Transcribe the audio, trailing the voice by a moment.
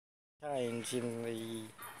change in the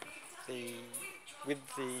with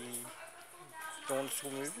the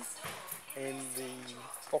dinosaur movie, and the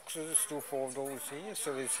boxes are still $5 here.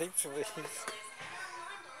 So there's heaps of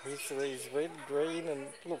these red, green, and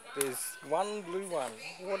look, there's one blue one.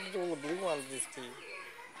 What did all the blue ones disappear?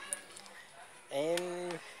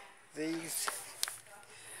 And these,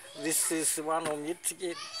 this is the one I'm yet to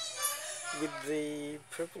get with the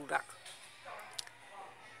purple duck,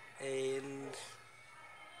 and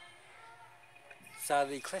so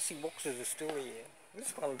the classic boxes are still here.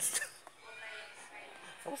 This one's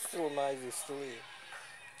I'm still amazed it's still here.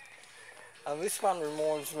 And this one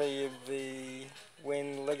reminds me of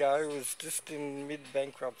when Lego was just in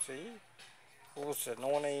mid-bankruptcy. What was it,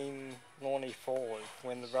 1995,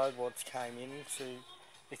 when the robots came in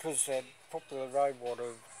because that popular robot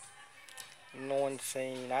of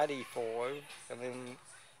 1985, and then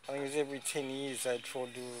I think it was every 10 years they'd try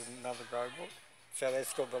to do another robot. So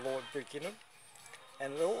that's got the light brick in it.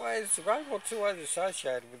 And the robot's always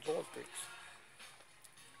associated with light bricks.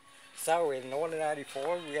 So in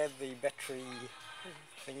 1985 we had the battery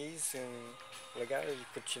thingies and Lego, you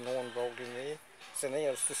put your 9-volt in there. So now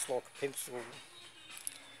it's just like a pencil,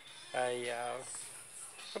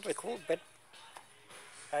 what do they call it?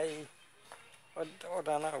 I don't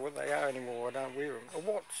know what they are anymore, I don't wear them. A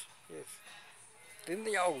watch, yes. In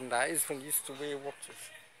the olden days when you used to wear watches.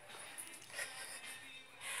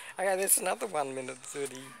 Okay, that's another 1 minute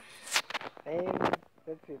 30. And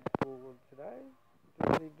that's it for today.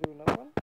 Do another one?